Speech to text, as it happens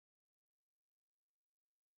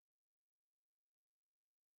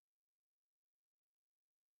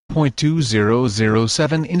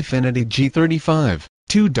2007 Infiniti G35,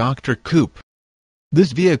 2-Doctor Coupe.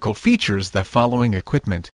 This vehicle features the following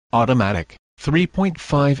equipment: automatic,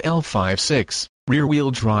 3.5L56,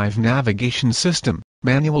 rear-wheel drive navigation system,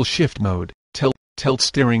 manual shift mode, tilt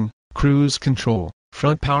steering, cruise control,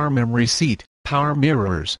 front power memory seat, power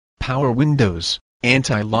mirrors, power windows,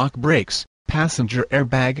 anti-lock brakes, passenger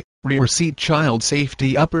airbag, rear seat child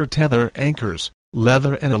safety, upper tether anchors,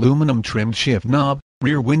 leather and aluminum trimmed shift knob,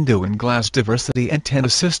 rear window and glass diversity antenna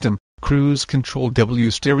system, cruise control W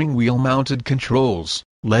steering wheel mounted controls,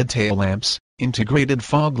 LED tail lamps, integrated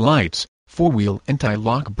fog lights, 4-wheel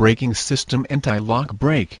anti-lock braking system, anti-lock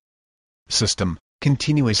brake system,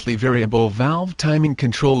 continuously variable valve timing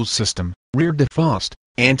control system, rear defrost,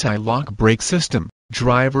 anti-lock brake system,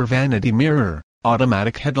 driver vanity mirror,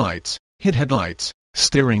 automatic headlights, HID headlights,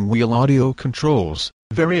 steering wheel audio controls,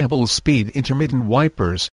 variable speed intermittent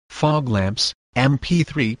wipers, fog lamps,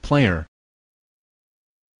 MP3 player,